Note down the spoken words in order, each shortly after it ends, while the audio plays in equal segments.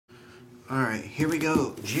Alright, here we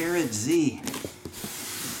go. Jared Z.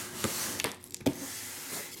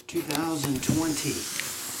 2020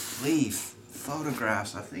 Leaf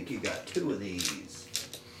photographs. I think you got 2 of these.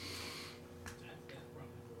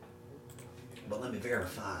 But let me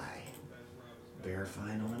verify.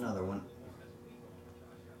 Verifying on another one.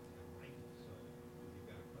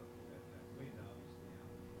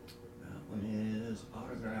 That one is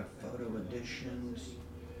autograph photo editions.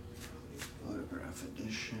 Photograph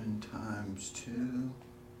edition times 2.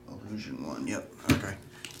 Illusion 1. Yep. Okay.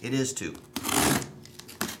 It is 2.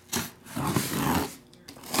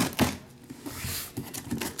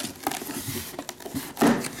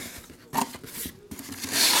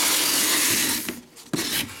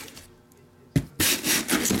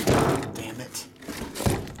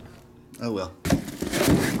 Oh well.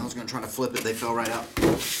 I was going to try to flip it. They fell right out.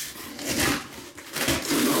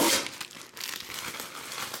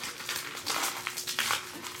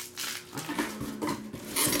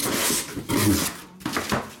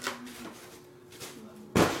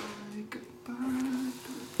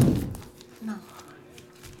 No.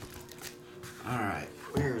 Alright.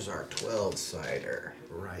 Where's our 12-sider?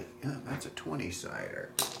 Right. Yeah, that's a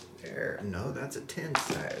 20-sider. There. No, that's a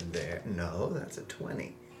 10-sider. There. No, that's a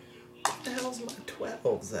 20. What the hell's my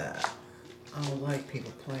 12s at? I don't like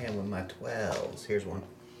people playing with my 12s. Here's one.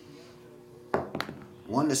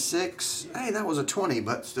 1 to 6. Hey, that was a 20,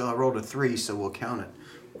 but still I rolled a 3, so we'll count it.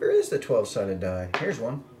 Where is the 12-sided die? Here's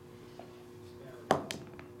one.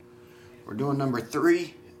 We're doing number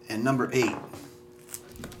 3 and number 8.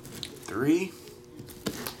 3,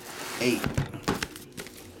 8.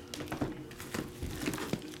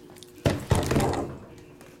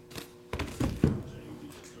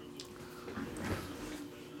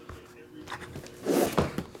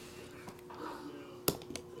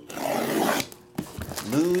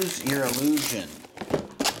 Lose your illusion.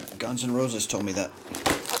 Guns N' Roses told me that.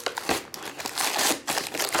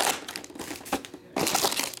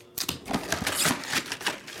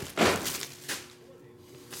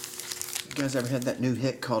 You guys ever had that new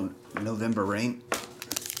hit called November Rain?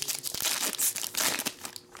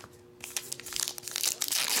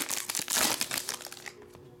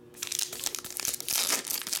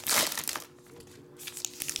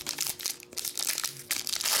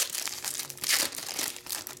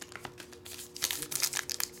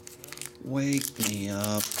 Wake me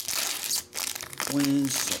up when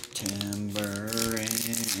September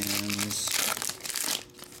ends.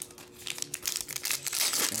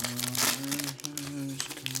 Summer has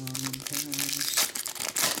gone past.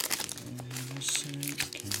 Innocent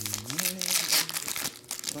can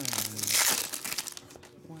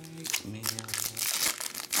wake me up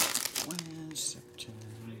when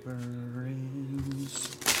September ends.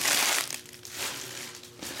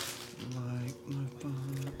 Like my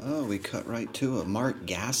father. Oh, we cut right to it. Mark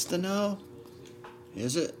Gastineau?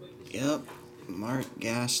 Is it? Yep. Mark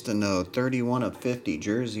Gastineau. 31 of 50.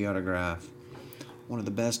 Jersey autograph. One of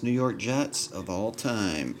the best New York Jets of all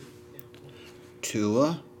time.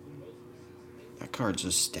 Tua. That card's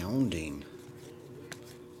astounding.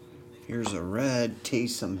 Here's a red.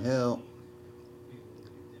 Taysom Hill.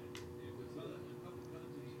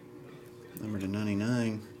 Number to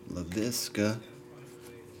 99. LaVisca.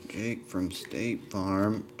 Jake from State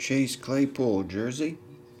Farm. Chase Claypool, jersey.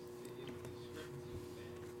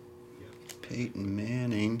 Peyton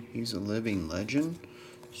Manning, he's a living legend.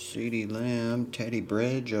 CeeDee Lamb, Teddy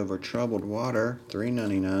Bridge over troubled water,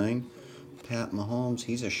 $3.99. Pat Mahomes,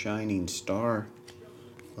 he's a shining star.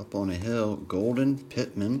 Up on a hill. Golden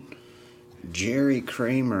Pittman. Jerry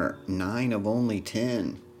Kramer, 9 of only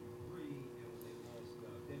 10.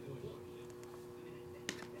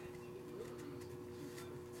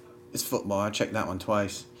 It's football. I checked that one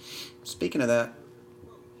twice. Speaking of that,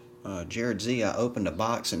 Jared Z, I opened a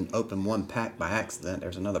box and opened one pack by accident.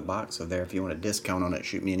 There's another box over there. If you want a discount on it,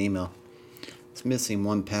 shoot me an email. It's missing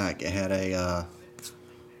one pack. It had a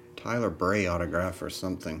Tyler Bray autograph or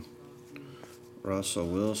something. Russell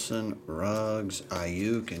Wilson, Ruggs,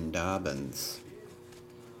 Ayuk, and Dobbins.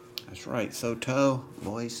 That's right, Soto,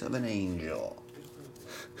 voice of an angel.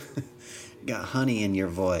 Got honey in your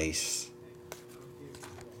voice.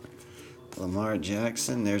 Lamar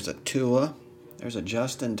Jackson, there's a Tua, there's a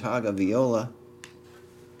Justin Tagovailoa,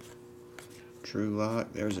 True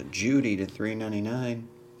Lock, there's a Judy to $3.99.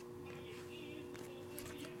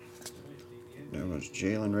 There was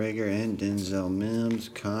Jalen Reagor and Denzel Mims,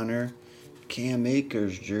 Connor, Cam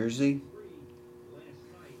Akers jersey,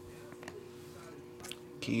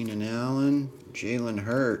 Keenan Allen, Jalen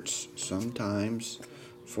Hurts sometimes,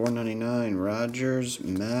 $4.99. Rodgers,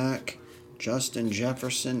 Mack, Justin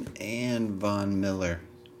Jefferson, and Von Miller.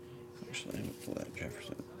 Slam Flat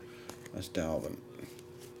Jefferson. That's Dalvin.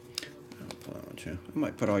 I'll pull that one too. I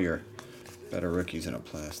might put all your better rookies in a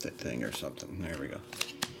plastic thing or something. There we go.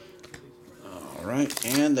 All right,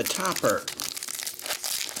 and the topper.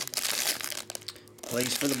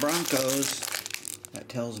 Plays for the Broncos. That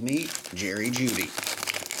tells me Jerry Jeudy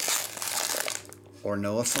or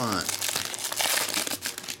Noah Fant.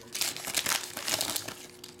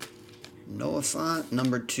 Noah Fant,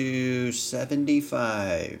 number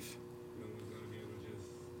 275.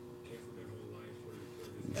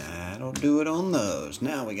 That'll do it on those.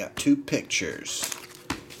 Now we got 2 pictures.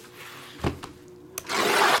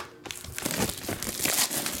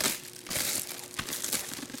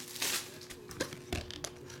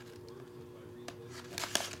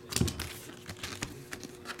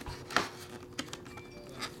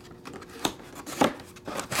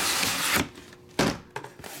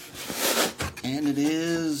 And it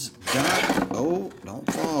is don't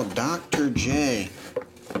fall, Dr. J.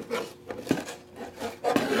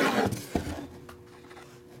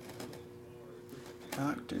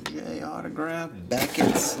 Dr. J autograph,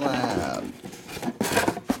 Beckett slab.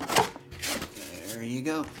 There you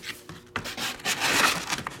go.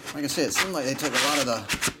 Like I said, it seemed like they took a lot of the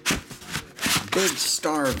big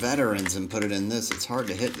star veterans and put it in this. It's hard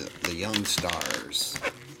to hit the young stars.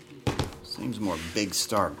 Seems more big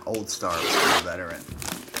star, old star veteran.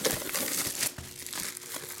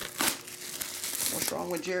 What's wrong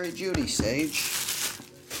with Jerry Jeudy, Sage?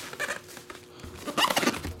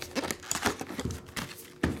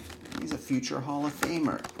 He's a future Hall of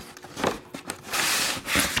Famer.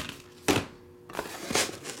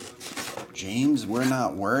 James, we're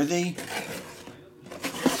not worthy?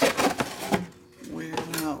 We're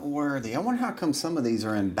not worthy. I wonder how come some of these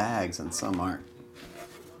are in bags and some aren't.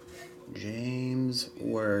 James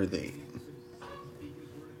Worthy.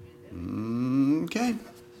 Okay.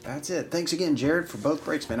 That's it. Thanks again, Jared, for both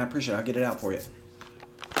breaks, man. I appreciate it. I'll get it out for you.